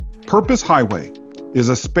Purpose Highway is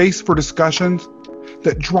a space for discussions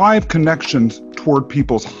that drive connections toward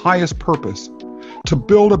people's highest purpose to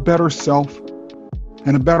build a better self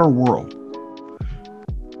and a better world.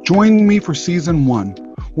 Join me for Season 1,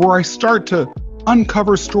 where I start to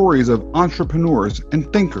uncover stories of entrepreneurs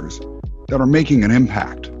and thinkers that are making an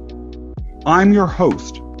impact. I'm your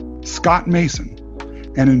host, Scott Mason,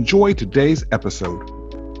 and enjoy today's episode.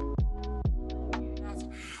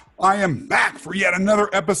 I am back for yet another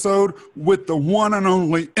episode with the one and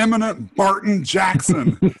only eminent Barton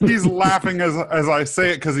Jackson. He's laughing as I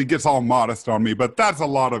say it because he gets all modest on me, but that's a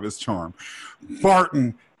lot of his charm.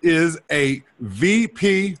 Barton is a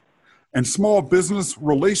VP and small business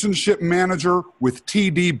relationship manager with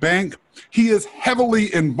TD Bank. He is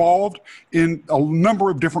heavily involved in a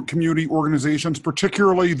number of different community organizations,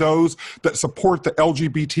 particularly those that support the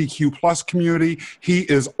LGBTQ plus community. He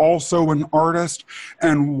is also an artist.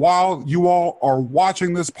 And while you all are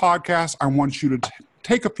watching this podcast, I want you to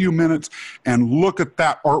take a few minutes and look at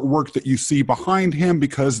that artwork that you see behind him,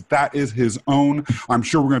 because that is his own. I'm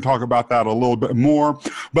sure we're going to talk about that a little bit more,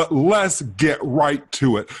 but let's get right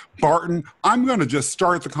to it. Barton, I'm going to just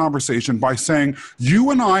start the conversation by saying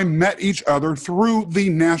you and I met each other through the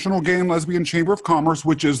National Gay and Lesbian Chamber of Commerce,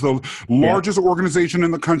 which is the largest organization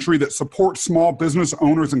in the country that supports small business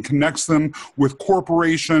owners and connects them with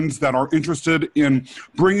corporations that are interested in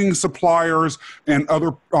bringing suppliers and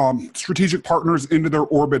other strategic partners into their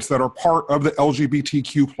orbits that are part of the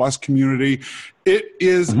LGBTQ plus community. It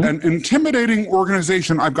is an intimidating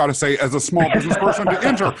organization, I've got to say, as a small business person to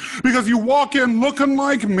enter, because you walk in looking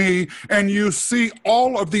like me and you see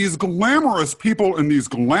all of these glamorous people in these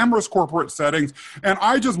glamorous corporate settings, and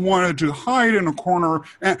I just wanted to hide in a corner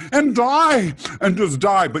and die, and just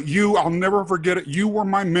die. But you, I'll never forget it. You were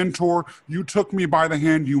my mentor. You took me by the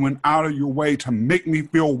hand. You went out of your way to make me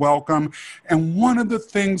feel welcome. And one of the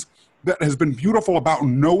things that has been beautiful about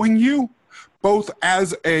knowing you, both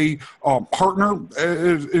as a partner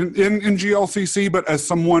in GLCC, but as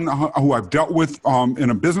someone who I've dealt with in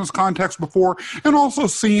a business context before, and also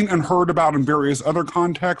seen and heard about in various other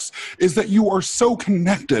contexts, is that you are so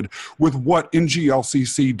connected with what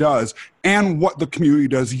NGLCC does and what the community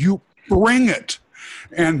does. You bring it.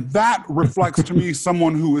 And that reflects to me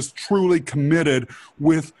someone who is truly committed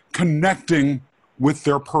with connecting with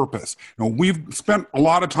their purpose. You know, we've spent a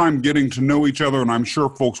lot of time getting to know each other, and I'm sure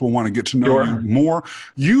folks will want to get to know you more.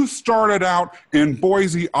 You started out in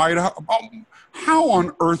Boise, Idaho. How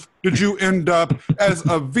on earth did you end up as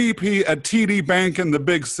a VP at TD Bank in the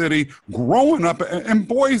big city, growing up in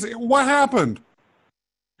Boise? What happened?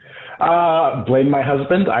 Blame my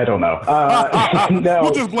husband? I don't know. No,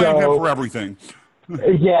 we'll just blame him for everything.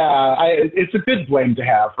 Yeah, it's a good blame to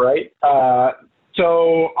have, right?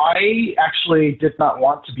 So I actually did not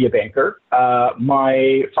want to be a banker.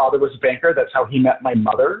 My father was a banker. That's how he met my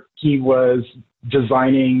mother. He was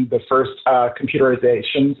designing the first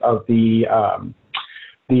computerizations of the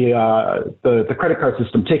credit card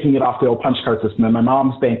system, taking it off the old punch card system. And my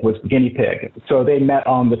mom's bank was the guinea pig. So they met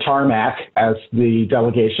on the tarmac as the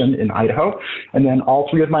delegation in Idaho. And then all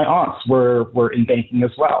three of my aunts were in banking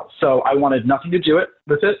as well. So I wanted nothing to do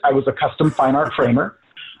with it. I was a custom fine art framer.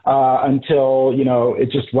 Until, it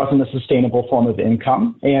just wasn't a sustainable form of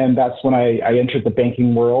income. And that's when I entered the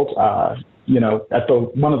banking world, at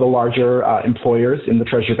one of the larger employers in the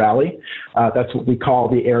Treasure Valley. That's what we call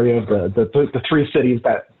the area of the three cities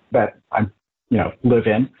that I, live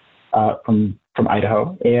in from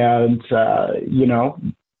Idaho. And,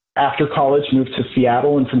 after college, moved to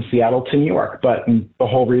Seattle, and from Seattle to New York. But the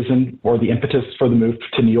whole reason, or the impetus for the move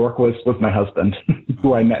to New York, was my husband,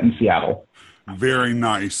 who I met in Seattle. Very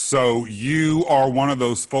nice. So you are one of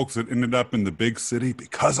those folks that ended up in the big city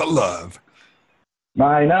because of love.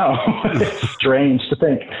 I know. It's strange to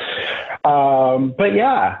think. But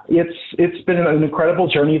yeah, it's been an incredible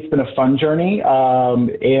journey. It's been a fun journey.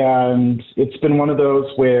 And it's been one of those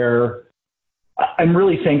where I'm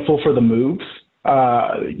really thankful for the moves.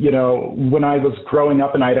 When I was growing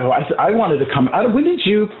up in Idaho, I wanted to come out. When did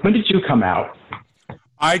you come out?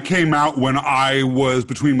 I came out when I was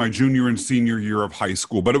between my junior and senior year of high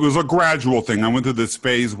school, but it was a gradual thing. I went through this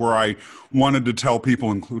phase where I wanted to tell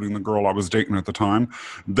people, including the girl I was dating at the time,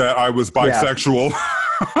 that I was bisexual.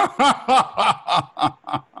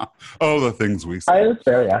 Oh, the things we say. That's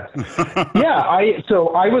fair, yeah. So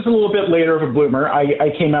I was a little bit later of a bloomer.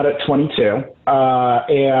 I came out at 22,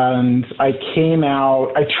 and I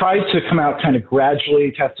tried to come out kind of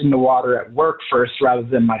gradually, testing the water at work first rather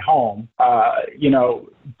than my home.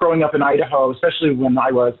 Growing up in Idaho, especially when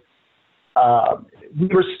I was we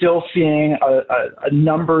were still seeing a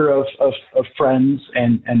number of friends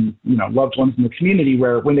and loved ones in the community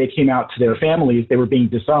where when they came out to their families, they were being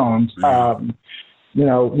disowned.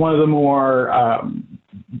 One of the more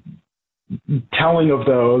telling of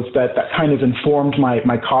those that kind of informed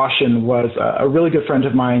my caution was a really good friend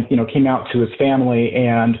of mine, came out to his family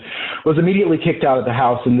and was immediately kicked out of the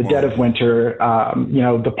house in the dead of winter.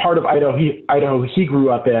 The part of Idaho he grew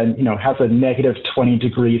up in, has a negative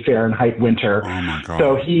 20-degree Fahrenheit winter. Oh my God.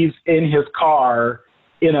 So he's in his car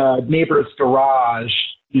in a neighbor's garage,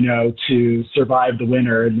 to survive the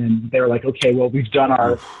winter. And then they're like, okay, well, we've done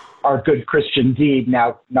our good Christian deed.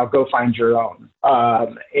 Now go find your own.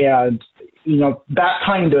 And that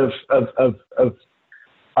kind of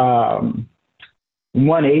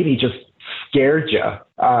 180 just scared you.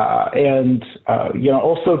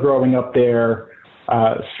 Also growing up there,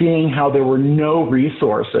 seeing how there were no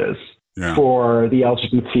resources for the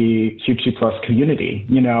LGBTQ2 plus community.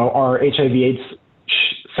 Our HIV/AIDS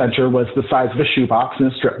center was the size of a shoebox in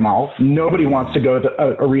a strip mall. Nobody wants to go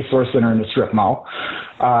to a resource center in a strip mall.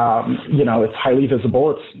 It's highly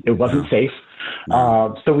visible. It wasn't safe.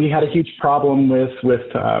 So we had a huge problem with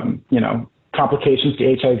complications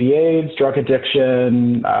to HIV/AIDS, drug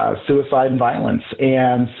addiction, suicide, and violence.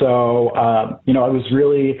 And so, I was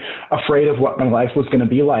really afraid of what my life was going to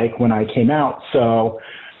be like when I came out. So,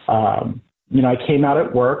 I came out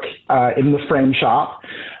at work in the frame shop.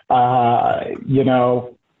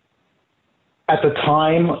 At the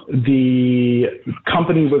time, the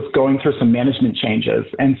company was going through some management changes.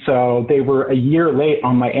 And so they were a year late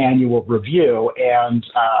on my annual review. And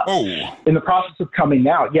in the process of coming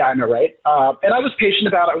out, I know, right? And I was patient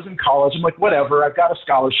about it. I was in college. I'm like, whatever, I've got a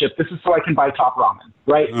scholarship. This is so I can buy top ramen,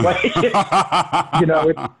 right?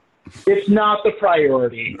 It's not the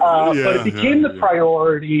priority, but it became the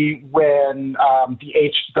priority when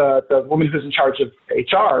the woman who's in charge of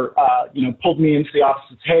HR, pulled me into the office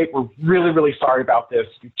and said, hey, we're really, really sorry about this.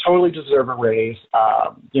 You totally deserve a raise.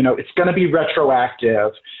 It's going to be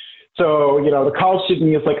retroactive. So, the college student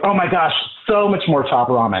me is like, oh my gosh, so much more top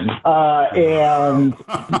ramen.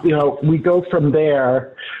 We go from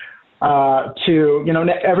there to,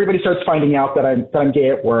 everybody starts finding out that I'm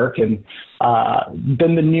gay at work. And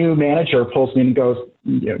then the new manager pulls me and goes,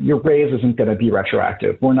 your raise isn't going to be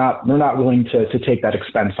retroactive. We're not willing to take that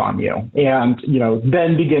expense on you. And,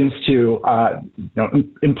 then begins to,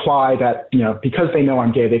 imply that, because they know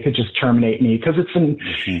I'm gay, they could just terminate me because I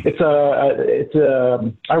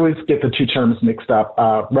always get the two terms mixed up,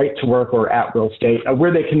 right to work or at will state,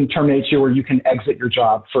 where they can terminate you or you can exit your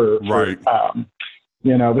job for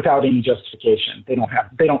without any justification. They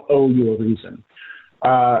don't owe you a reason.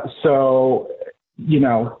 So,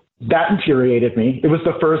 that infuriated me. It was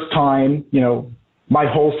the first time, my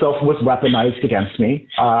whole self was weaponized against me,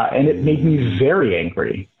 and it made me very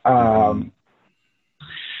angry.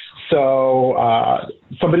 So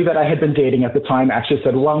somebody that I had been dating at the time actually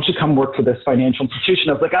said, well, why don't you come work for this financial institution?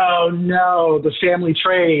 I was like, oh no, the family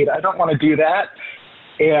trade. I don't want to do that.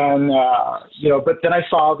 And, but then I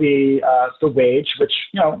saw the wage, which,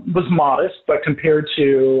 was modest, but compared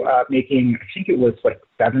to making, I think it was like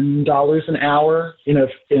 $7 an hour in a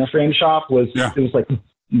frame shop it was like,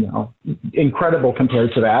 incredible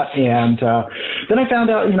compared to that. And then I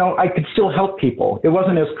found out, I could still help people. It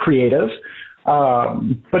wasn't as creative,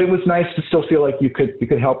 but it was nice to still feel like you could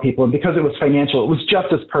help people. And because it was financial, it was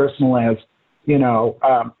just as personal as,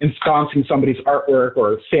 ensconcing somebody's artwork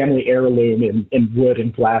or family heirloom in wood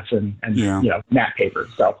and glass and matte paper.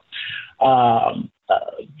 So,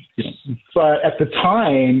 but at the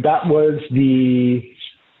time, that was the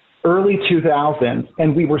early 2000s,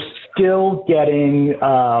 and we were still getting,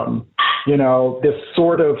 this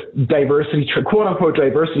sort of diversity, quote unquote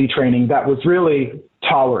diversity training that was really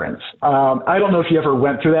tolerance. I don't know if you ever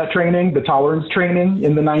went through that training, the tolerance training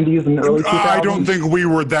in the 90s and early 2000s. I don't think we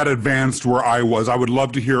were that advanced where I was. I would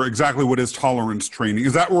love to hear exactly what is tolerance training.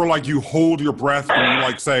 Is that where like you hold your breath and you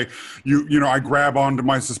like say, I grab onto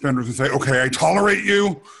my suspenders and say, okay, I tolerate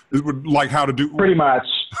you? It would like how to do. Pretty much.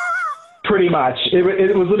 Pretty much.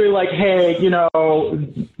 It was literally like, hey, the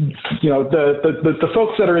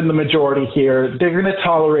folks that are in the majority here, they're going to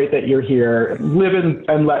tolerate that you're here. Live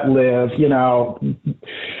and let live,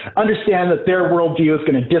 Understand that their worldview is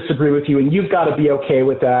going to disagree with you, and you've got to be okay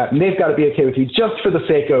with that, and they've got to be okay with you just for the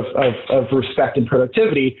sake of respect and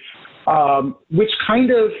productivity, which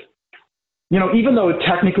kind of, even though it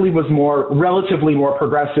technically was relatively more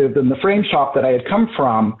progressive than the frame shop that I had come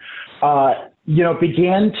from,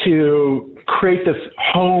 began to create this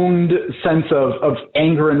honed sense of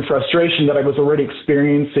anger and frustration that I was already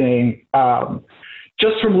experiencing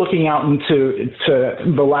just from looking out into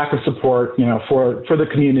the lack of support, for the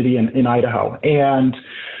community in Idaho. And,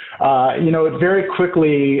 it very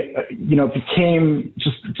quickly, became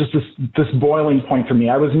just this boiling point for me.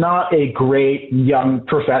 I was not a great young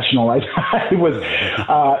professional. I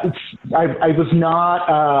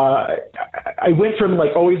went from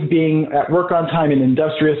like always being at work on time and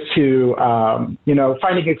industrious to,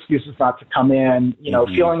 finding excuses not to come in,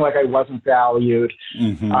 feeling like I wasn't valued.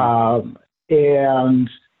 And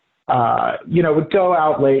would go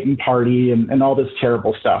out late and party and all this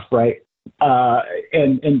terrible stuff, right?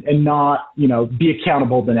 And not, be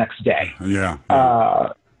accountable the next day. Yeah.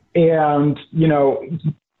 And,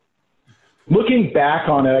 looking back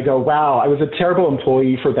on it, I go, wow, I was a terrible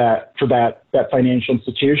employee for that financial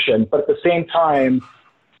institution. But at the same time,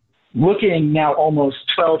 looking now almost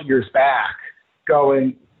 12 years back,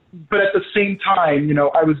 going, but at the same time,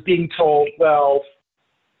 I was being told, well,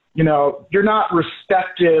 you're not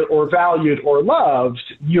respected or valued or loved.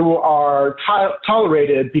 You are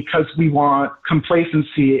tolerated because we want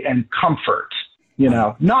complacency and comfort,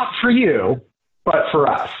 not for you, but for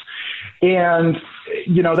us. And,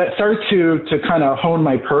 that started to kind of hone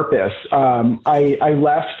my purpose. I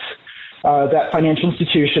left that financial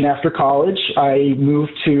institution after college. I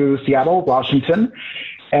moved to Seattle, Washington,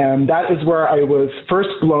 and that is where I was first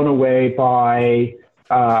blown away by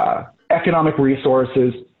economic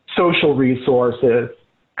resources, social resources,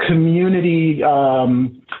 community,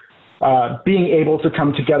 being able to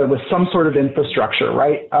come together with some sort of infrastructure,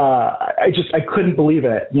 right? I couldn't believe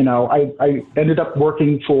it. I ended up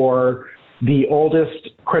working for the oldest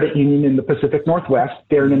credit union in the Pacific Northwest.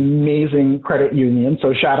 They're an amazing credit union.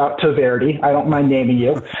 So shout out to Verity. I don't mind naming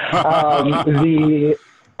you.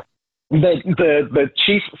 The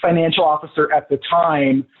chief financial officer at the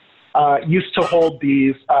time used to hold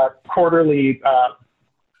these quarterly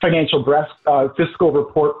fiscal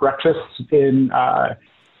report breakfasts in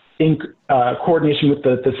coordination with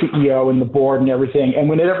the CEO and the board and everything. And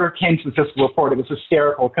whenever it came to the fiscal report, it was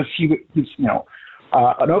hysterical because he's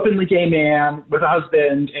an openly gay man with a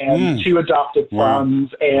husband and 2 adopted sons.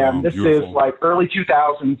 And this beautiful. is like early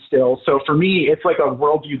 2000s still. So for me, it's like a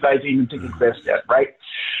worldview I didn't even think existed, right?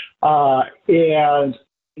 And,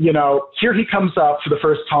 here he comes up for the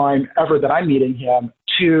first time ever that I'm meeting him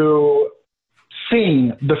to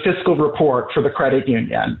sing the fiscal report for the credit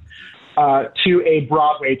union to a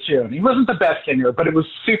Broadway tune. He wasn't the best singer, but it was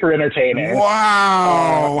super entertaining.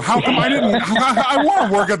 Wow. How come I didn't? I want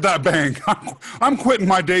to work at that bank. I'm quitting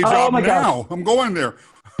my day job now. Gosh. I'm going there.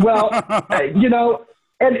 Well,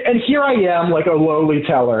 and here I am, like a lowly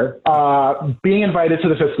teller, being invited to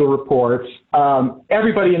the fiscal reports.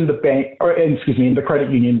 Everybody in the bank, in the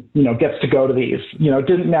credit union, gets to go to these. It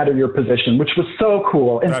didn't matter your position, which was so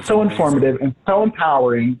cool and That's so amazing. informative and so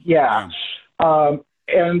empowering. Yeah.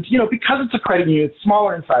 And, because it's a credit union, it's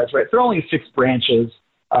smaller in size, right? There are only 6 branches.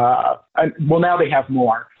 Now they have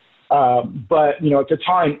more. But, at the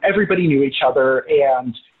time, everybody knew each other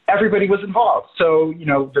and everybody was involved. So,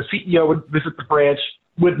 the CEO would visit the branch,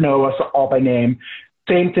 would know us all by name.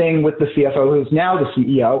 Same thing with the CFO, who's now the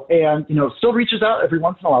CEO, and, still reaches out every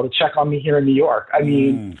once in a while to check on me here in New York. I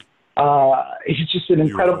mean, he's just an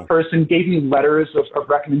incredible person, gave me letters of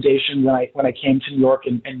recommendation when I came to New York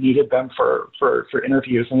and needed them for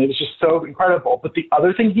interviews. And it was just so incredible. But the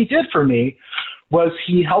other thing he did for me was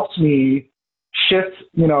he helped me shift,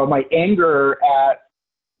 my anger at,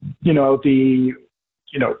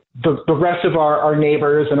 the rest of our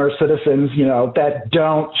neighbors and our citizens, that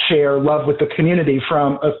don't share love with the community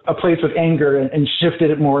from a place of anger and shifted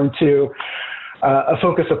it more into a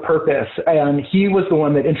focus of purpose. And he was the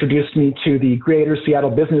one that introduced me to the Greater Seattle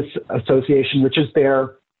Business Association, which is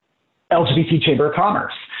their LGBT Chamber of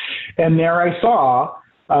Commerce. And there I saw,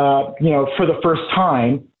 for the first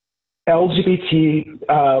time, LGBTQ+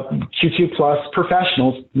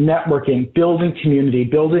 professionals networking, building community,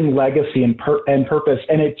 building legacy and purpose.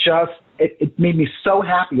 And it made me so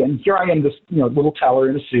happy. And here I am, this, little teller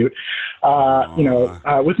in a suit,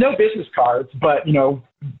 with no business cards, but,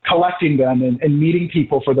 collecting them and meeting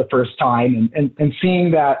people for the first time and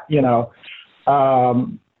seeing that,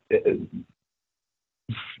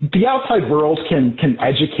 the outside world can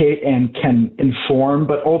educate and can inform,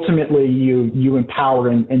 but ultimately you empower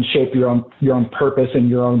and shape your own purpose and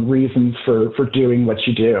your own reasons for doing what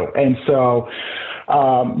you do. And so,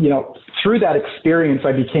 through that experience,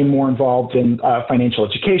 I became more involved in financial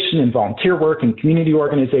education and volunteer work and community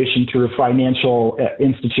organization through financial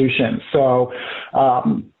institutions. So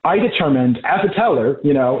I determined as a teller,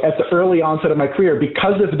 at the early onset of my career,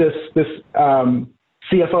 because of this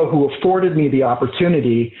CFO who afforded me the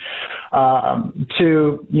opportunity,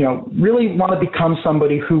 to, really want to become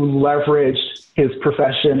somebody who leveraged his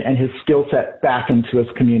profession and his skill set back into his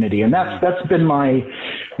community. And that's been my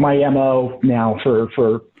MO now for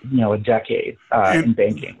a decade in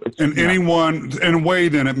banking. And anyone, in a way,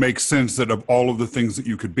 then it makes sense that of all of the things that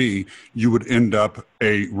you could be, you would end up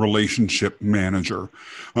a relationship manager,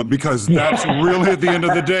 because that's really at the end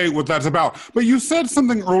of the day what that's about. But you said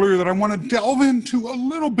something earlier that I want to delve into a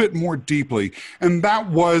little bit more deeply. And that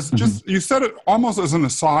was just, you said it almost as an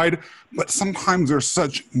aside, but sometimes there's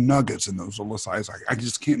such nuggets in those little asides. I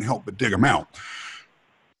just can't help but dig them out.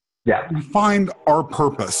 Yeah. We find our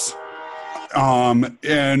purpose. And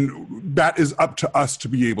that is up to us to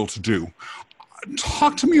be able to do.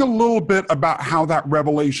 Talk to me a little bit about how that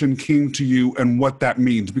revelation came to you and what that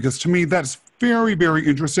means, because to me, that's very, very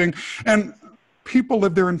interesting. And people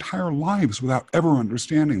live their entire lives without ever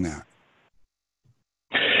understanding that.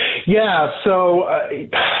 Yeah. So,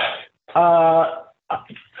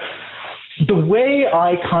 the way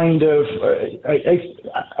I kind of,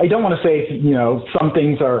 I don't want to say, some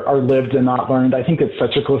things are lived and not learned. I think it's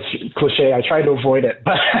such a cliche. I try to avoid it,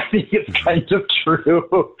 but I think it's kind of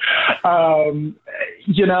true.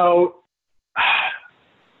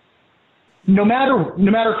 No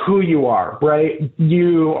matter who you are, right?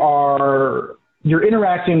 You're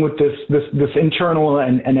interacting with this internal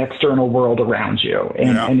and external world around you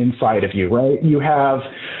and inside of you, right? You have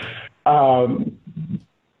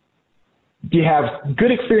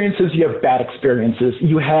good experiences, you have bad experiences.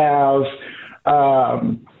 You have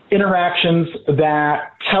interactions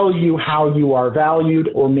that tell you how you are valued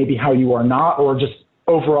or maybe how you are not, or just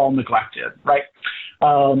overall neglected, right?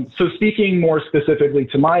 So speaking more specifically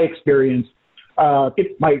to my experience,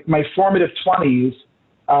 my formative 20s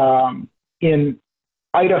in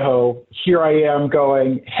Idaho, here I am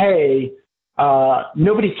going, hey,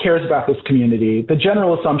 nobody cares about this community. The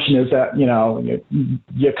general assumption is that,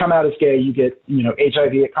 you come out as gay, you get,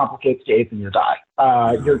 HIV, it complicates to AIDS, and you die.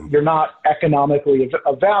 You're not economically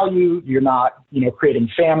of value. You're not, creating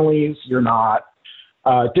families. You're not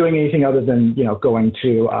doing anything other than, going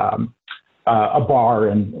to a bar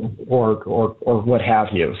or what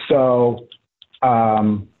have you. So,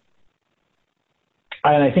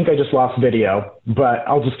 and I think I just lost video, but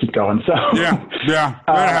I'll just keep going. So yeah,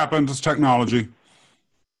 that happens. It's technology.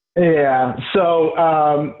 Yeah.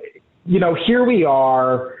 So, here we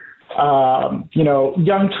are,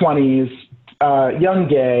 young 20s, young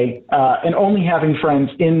gay, and only having friends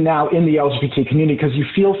in the LGBT community because you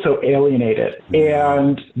feel so alienated.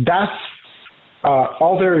 And that's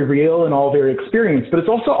all very real and all very experienced, but it's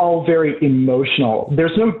also all very emotional.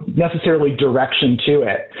 There's no necessarily direction to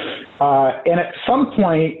it. And at some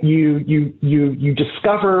point you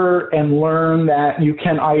discover and learn that you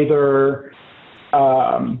can either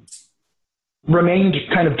remain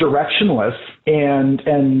kind of directionless and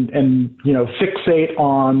fixate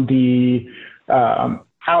on the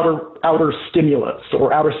outer stimulus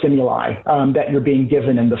or outer stimuli that you're being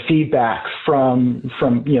given and the feedback from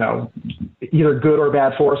either good or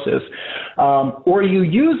bad forces, or you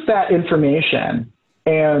use that information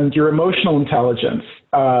and your emotional intelligence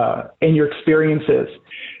and your experiences,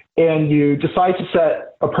 and you decide to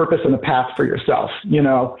set a purpose and a path for yourself.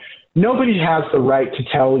 Nobody has the right to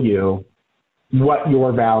tell you what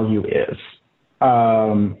your value is.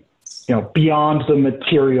 Beyond the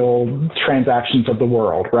material transactions of the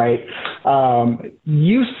world, right?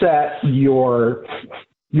 You set your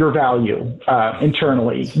value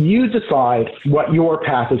internally. You decide what your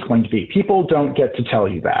path is going to be. People don't get to tell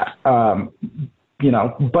you that,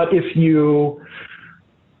 But if you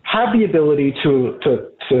have the ability to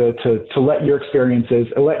let your experiences,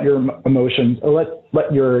 let your emotions,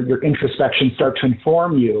 let your introspection start to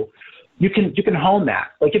inform you, you can hone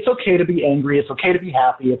that. Like, it's okay to be angry. It's okay to be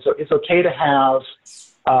happy. It's okay to have,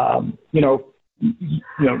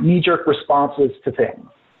 knee-jerk responses to things.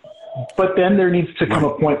 But then there needs to come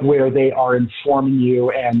a point where they are informing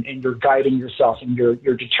you and you're guiding yourself and you're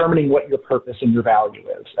determining what your purpose and your value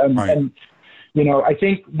is. And I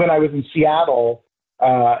think when I was in Seattle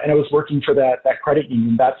and I was working for that credit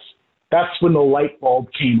union, that's when the light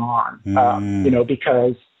bulb came on,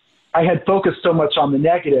 because I had focused so much on the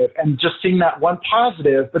negative and just seeing that one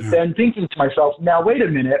positive, but then thinking to myself, now, wait a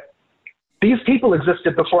minute, these people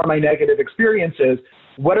existed before my negative experiences.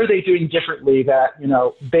 What are they doing differently that,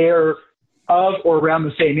 they're of or around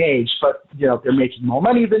the same age, but, they're making more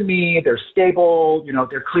money than me, they're stable,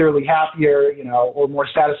 they're clearly happier, or more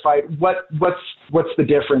satisfied. What's the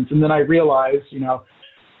difference? And then I realized,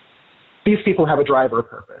 these people have a drive or a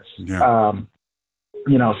purpose.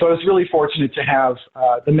 So I was really fortunate to have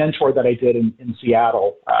the mentor that I did in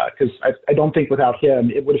Seattle, because I don't think without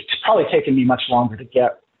him, it would have probably taken me much longer to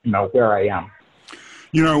get, where I am.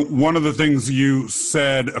 One of the things you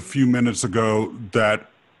said a few minutes ago that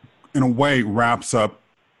in a way wraps up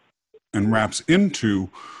and wraps into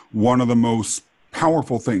one of the most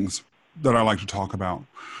powerful things that I like to talk about,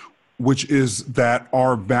 which is that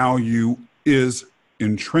our value is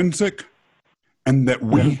intrinsic and that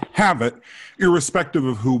we have it irrespective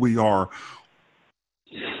of who we are.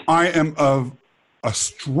 I am of a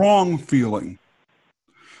strong feeling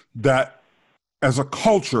that as a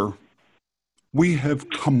culture, we have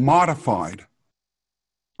commodified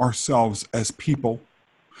ourselves as people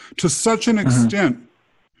to such an extent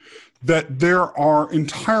that there are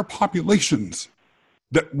entire populations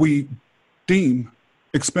that we deem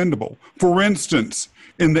expendable. For instance,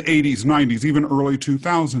 in the 80s, 90s, even early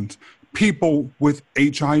 2000s, people with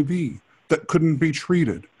HIV that couldn't be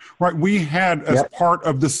treated, right? We had, as part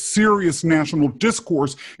of the serious national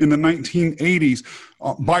discourse in the 1980s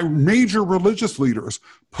by major religious leaders,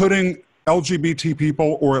 putting LGBT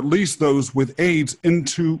people, or at least those with AIDS,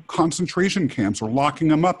 into concentration camps or locking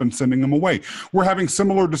them up and sending them away. We're having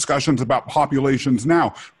similar discussions about populations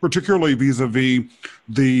now, particularly vis-a-vis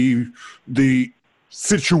the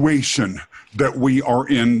situation that we are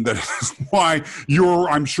in. That is why you're,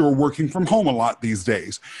 I'm sure, working from home a lot these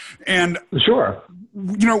days. And sure,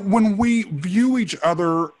 when we view each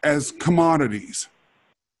other as commodities,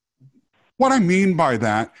 what I mean by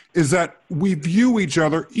that is that we view each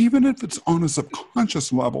other, even if it's on a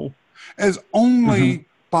subconscious level, as only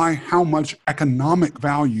by how much economic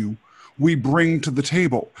value we bring to the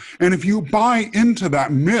table. And if you buy into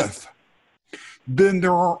that myth, then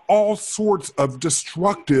there are all sorts of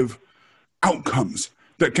destructive outcomes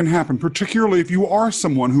that can happen, particularly if you are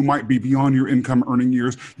someone who might be beyond your income earning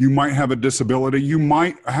years. You might have a disability, you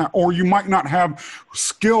might or you might not have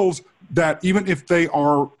skills that, even if they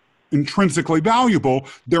are intrinsically valuable,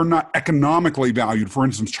 they're not economically valued. For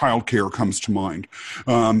instance, childcare comes to mind.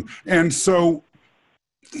 And so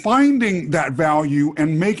finding that value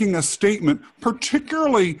and making a statement,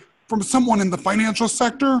 particularly from someone in the financial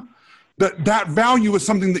sector, that that value is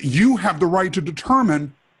something that you have the right to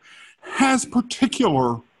determine, has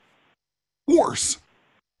particular force.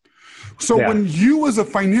 So when you as a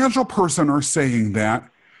financial person are saying that,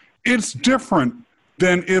 it's different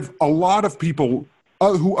than if a lot of people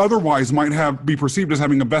who otherwise might be perceived as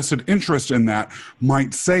having a vested interest in that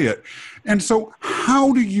might say it. And so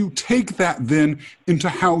how do you take that then into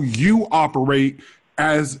how you operate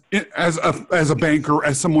as a banker,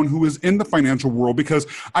 as someone who is in the financial world? Because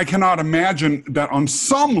I cannot imagine that on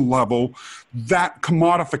some level, that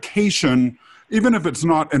commodification, even if it's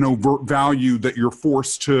not an overt value that you're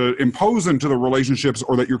forced to impose into the relationships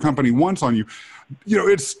or that your company wants on you,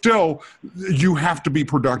 it's still, you have to be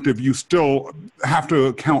productive. You still have to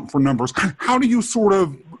account for numbers. How do you sort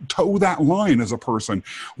of toe that line as a person?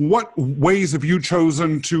 What ways have you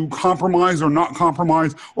chosen to compromise or not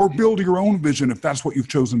compromise, or build your own vision if that's what you've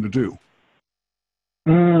chosen to do?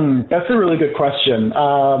 That's a really good question.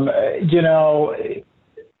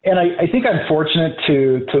 And I think I'm fortunate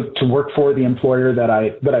to work for the employer that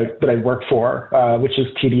I work for, which is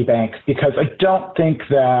TD Bank, because I don't think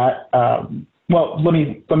that. Well, let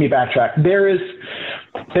me backtrack. There's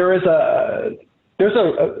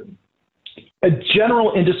a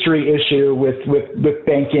general industry issue with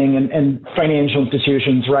banking and financial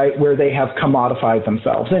institutions, right, where they have commodified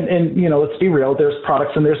themselves. And let's be real, there's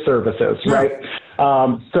products and there's services, right?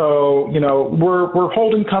 So we're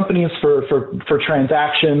holding companies for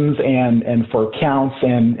transactions and for accounts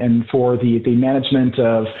and for the management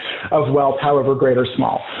of wealth, however great or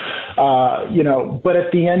small. But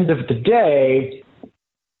at the end of the day,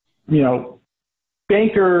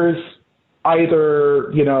 bankers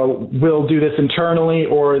either, will do this internally,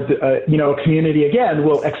 or a community again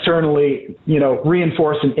will externally,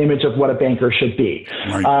 reinforce an image of what a banker should be.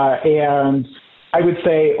 Right. And I would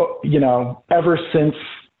say, ever since,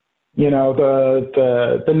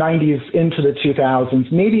 the 90s into the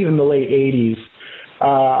 2000s, maybe even the late 80s,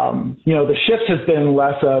 the shift has been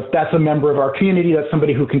less of, that's a member of our community, that's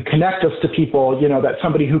somebody who can connect us to people, that's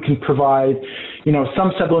somebody who can provide,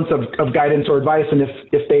 some semblance of guidance or advice. And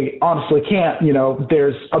if they honestly can't,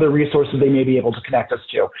 there's other resources they may be able to connect us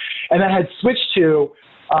to. And that had switched to,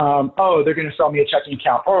 they're going to sell me a checking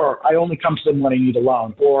account, or I only come to them when I need a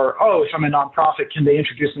loan, or, if I'm a nonprofit, can they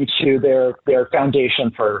introduce me to their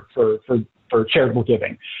foundation for charitable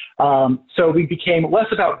giving? So we became less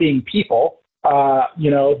about being people,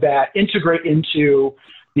 that integrate into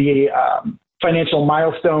the financial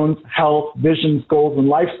milestones, health, visions, goals, and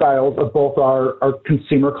lifestyles of both our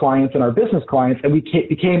consumer clients and our business clients. And we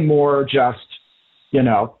became more just, you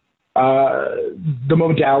know, the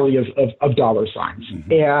modality of dollar signs.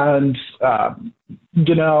 And,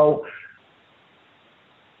 you know,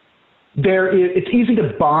 it's easy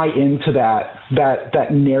to buy into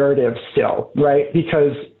that narrative still, right?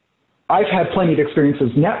 Because I've had plenty of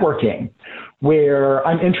experiences networking where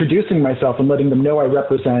I'm introducing myself and letting them know I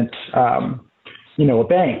represent, you know, a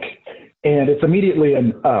bank. And it's immediately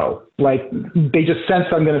like they just sense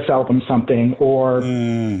I'm going to sell them something, or,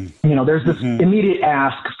 you know, there's this immediate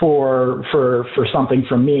ask for something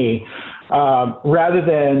from me, rather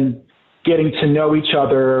than getting to know each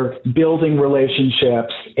other, building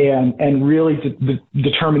relationships, and really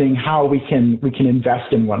determining how we can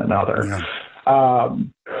invest in one another. Yeah.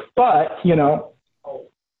 But, you know,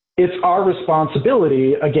 it's our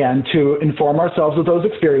responsibility, again, to inform ourselves of those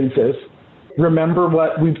experiences, remember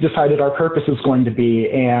what we've decided our purpose is going to be,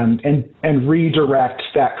 and redirect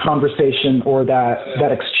that conversation or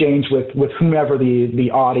that exchange with whomever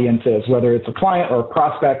the audience is, whether it's a client or a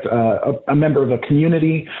prospect, a member of a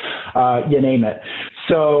community, you name it.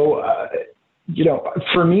 So, you know,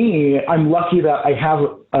 for me, I'm lucky that I have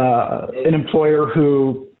an employer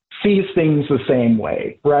who sees things the same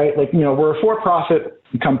way, right? Like, you know, we're a for-profit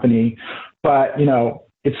company, but, you know,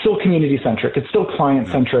 it's still community-centric. It's still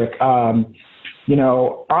client-centric. You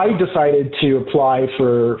know, I decided to apply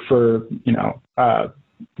for you know,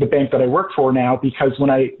 the bank that I work for now, because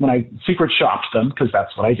when I secret shopped them, because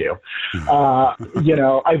that's what I do, you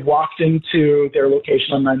know, I walked into their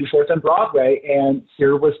location on 94th and Broadway, and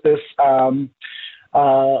here was this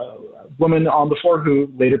woman on the floor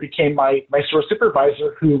who later became my store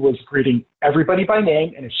supervisor, who was greeting everybody by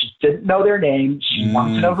name. And if she didn't know their name, she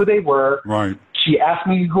wanted to know who they were. Right. She asked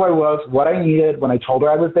me who I was, what I needed. When I told her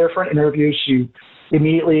I was there for an interview, she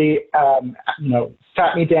immediately, you know,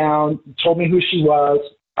 sat me down, told me who she was,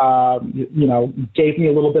 you know, gave me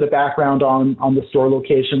a little bit of background on the store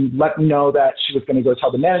location, let me know that she was going to go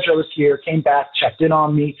tell the manager I was here, came back, checked in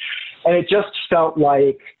on me. And it just felt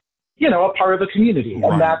like, you know, a part of the community.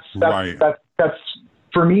 And that's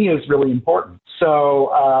for me is really important.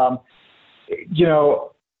 So, you know,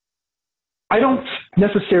 I don't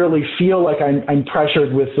necessarily feel like I'm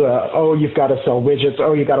pressured with, oh, you've got to sell widgets.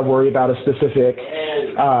 Oh, you got to worry about a specific,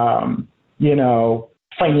 you know,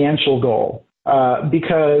 financial goal,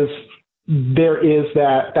 because there is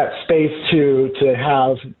that space to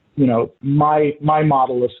have, you know, my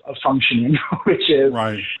model of functioning, which is,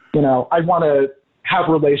 you know, I want to have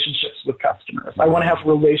relationships with customers. I want to have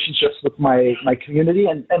relationships with my community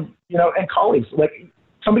and, you know, and colleagues. Like,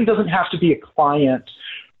 somebody doesn't have to be a client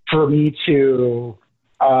for me to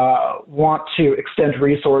want to extend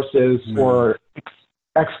resources or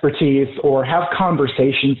expertise or have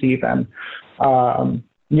conversations even,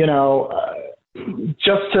 you know,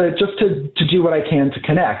 just to do what I can to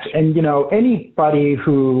connect. And, you know, anybody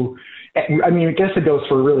who, I mean, I guess it goes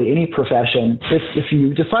for really any profession. If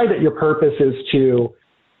you decide that your purpose is to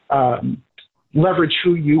leverage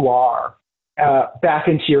who you are back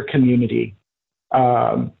into your community,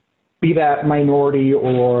 be that minority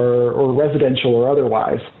or residential or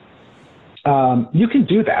otherwise, you can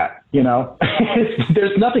do that, you know.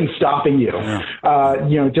 There's nothing stopping you,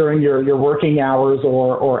 you know, during your working hours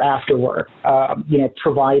or after work, you know,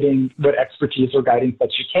 providing what expertise or guidance that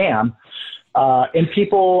you can. And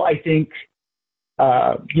people, I think,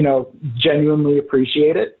 you know, genuinely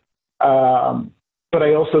appreciate it. But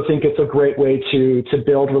I also think it's a great way to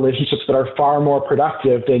build relationships that are far more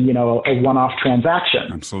productive than, you know, a one-off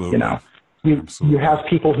transaction. Absolutely. You know, you have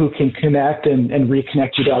people who can connect and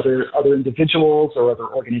reconnect you to other individuals or other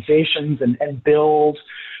organizations and build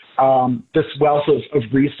this wealth of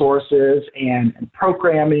resources and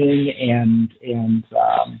programming and in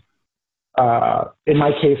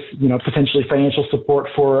my case, you know, potentially financial support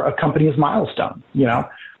for a company's milestone, you know.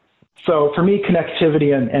 So for me,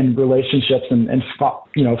 connectivity and relationships and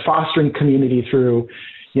you know, fostering community through,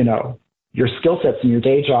 you know, your skill sets in your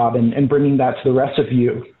day job and bringing that to the rest of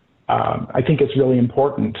you, I think it's really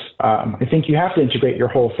important. I think you have to integrate your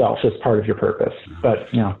whole self as part of your purpose,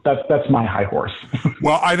 but, you know, that's my high horse.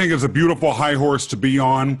 Well, I think it's a beautiful high horse to be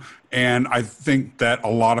on. And I think that a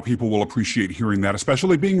lot of people will appreciate hearing that,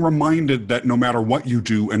 especially being reminded that no matter what you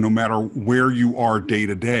do and no matter where you are day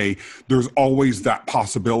to day, there's always that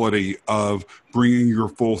possibility of bringing your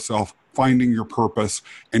full self, finding your purpose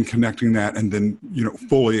and connecting that, and then, you know,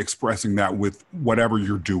 fully expressing that with whatever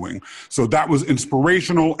you're doing. So that was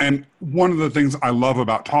inspirational. And one of the things I love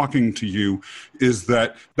about talking to you is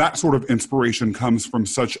that that sort of inspiration comes from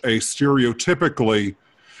such a stereotypically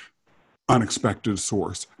unexpected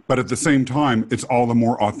source. But at the same time, it's all the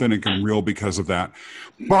more authentic and real because of that.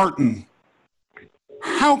 Barton,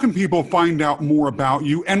 how can people find out more about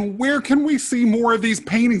you, and where can we see more of these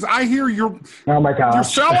paintings? I hear you're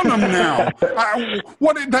selling them now.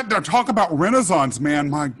 Talk about Renaissance, man.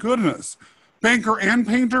 My goodness. Banker and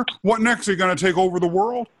painter? What next? Are you going to take over the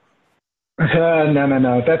world?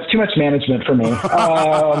 No. That's too much management for me.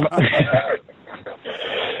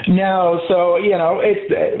 No. So,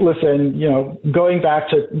 listen, going back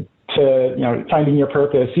to finding your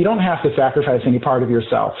purpose, you don't have to sacrifice any part of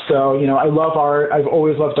yourself. So, I love art. I've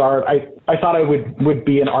always loved art. I thought I would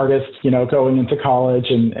be an artist, going into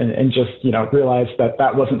college and just, realized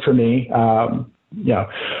that wasn't for me.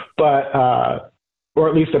 Or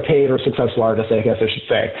at least a paid or successful artist, I guess I should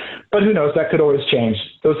say. But who knows? That could always change.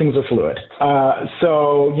 Those things are fluid.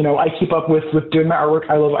 So, I keep up with doing my artwork.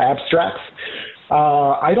 I love abstracts.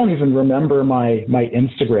 I don't even remember my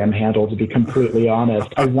Instagram handle, to be completely honest.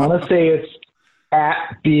 I want to say it's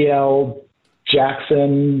at BL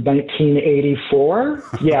Jackson 1984.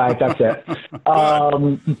 Yeah, that's it.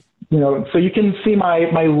 So you can see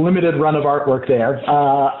my limited run of artwork there.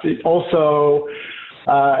 Also,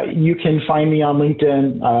 you can find me on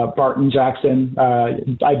LinkedIn, Barton Jackson.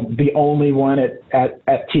 I'm the only one at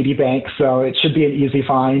TD Bank, so it should be an easy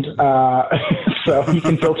find. So you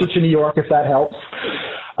can filter to New York if that helps.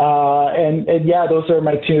 And yeah, those are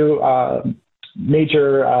my two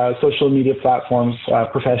major social media platforms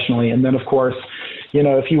professionally. And then, of course,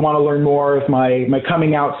 if you want to learn more of my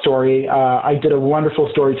coming out story, I did a wonderful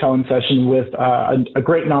storytelling session with a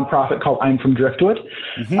great nonprofit called I'm From Driftwood.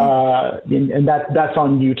 Mm-hmm. And that's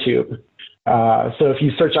on YouTube. So if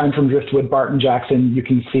you search I'm From Driftwood, Barton Jackson, you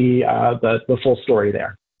can see the full story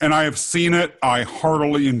there. And I have seen it. I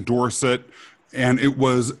heartily endorse it. And it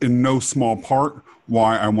was in no small part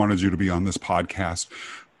why I wanted you to be on this podcast.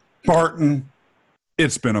 Barton,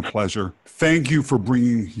 it's been a pleasure. Thank you for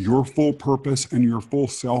bringing your full purpose and your full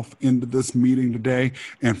self into this meeting today,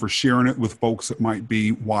 and for sharing it with folks that might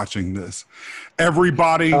be watching this.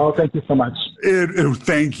 Everybody. Oh, thank you so much.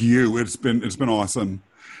 Thank you. It's been awesome.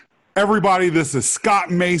 Everybody, this is Scott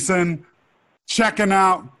Mason checking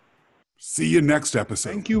out. See you next episode.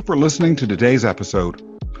 Thank you for listening to today's episode.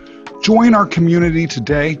 Join our community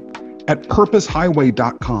today at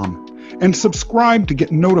purposehighway.com and subscribe to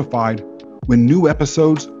get notified when new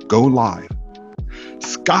episodes go live.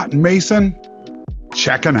 Scott Mason,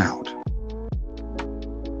 checking out.